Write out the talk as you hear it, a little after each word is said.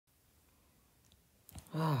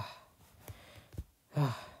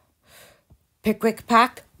Pikwik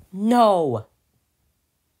Pack? No.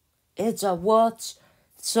 It's a what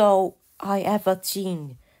so I ever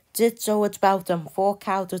seen. Did so it's about them 4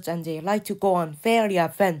 characters and they like to go on very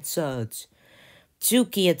adventures.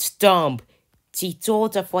 Tuki it's dumb. She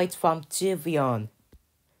told the fight from Tivion.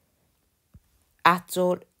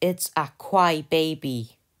 Atul it's a cry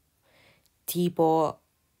baby. Tibor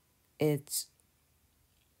it's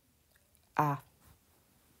a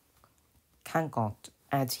kangot.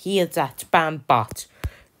 And here's a Spambot.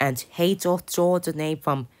 And Hazel saw the name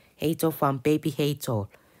from Hazel from Baby Hazel.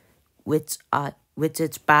 Which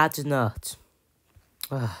it's bad enough.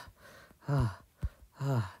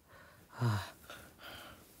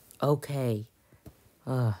 Okay.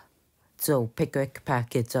 So Pikwik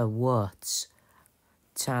Pack is a worst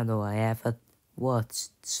channel I ever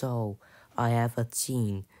watched, so I ever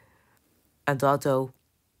seen. And although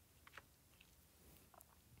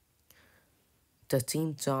the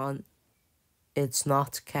theme song it's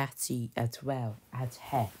not catchy as well as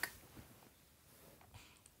heck.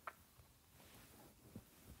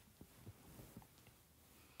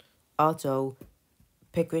 Also,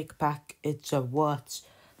 Pikwik Pack it's a worst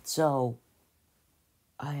so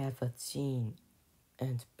I ever seen.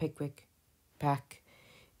 And Pikwik Pack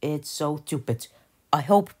it's so stupid. I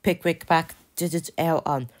hope Pikwik Pack did it out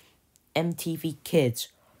on MTV Kids.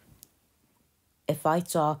 If I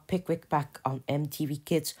saw Pikwik Pack on MTV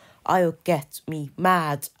Kids, I'll get me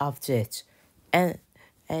mad of it. And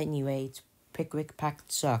anyways, Pikwik Pack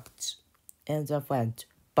sucked. And I went,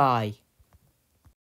 bye.